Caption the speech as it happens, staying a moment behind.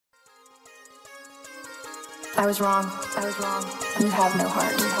I was wrong. You have no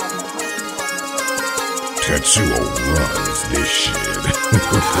heart. Tetsuo runs this shit.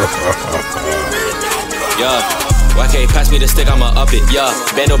 Yeah, YK pass me the stick, I'ma up it. Yeah,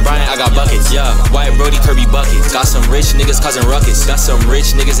 Bando Bryant, I got buckets. Yeah, White Brody, Kirby buckets. Got some rich niggas causing ruckus. Got some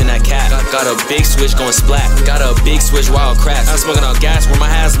rich niggas in that cat. Got a big switch going splat. Got a big switch wild cracks. I'm smoking out gas where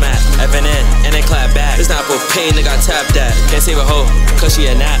my hazmat. FNN, and they clap back. It's not for pain, nigga, I tap that. Can't save a hoe, cause she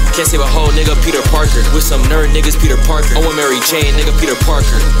a nap. Can't save a hoe, nigga, Peter Parker. With some nerd niggas, Peter Parker. I want Mary Jane, nigga, Peter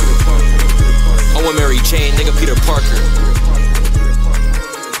Parker. I want Mary Jane, nigga, Peter Parker.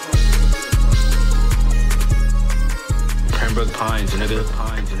 Pines, nigga.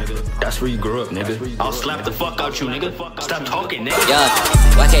 That's where you grew up, nigga. I'll slap the fuck out you, nigga. Stop talking, nigga. Yeah,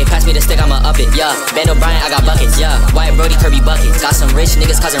 YK pass me the stick, I'ma up it. Yeah, Bando Bryant, I got buckets. Yeah, White Brody, Kirby buckets. Got some rich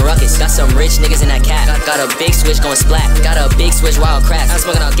niggas causing ruckus. Got some rich niggas in that cat. Got a big switch going splat. Got a big switch wild cracks. I'm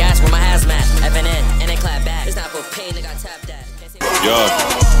smoking out gas with my hazmat. FNN, and they clap back. It's not for pain, nigga, I tap that. Yeah,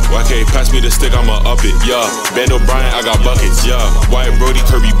 YK pass me the stick, I'ma up it. Yeah, Bando Bryant, I got buckets. Yeah, White Brody,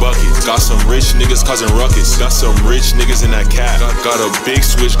 Kirby buckets. Got some rich niggas causing ruckus. Got some rich niggas in that cat. Got a big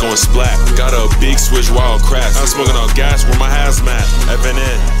switch going splat. Got a big switch wild cracks. I'm smoking out gas where my hazmat.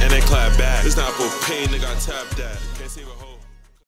 FNN, and they clap back. It's not for pain, nigga, I tap that. Can't save a hoe.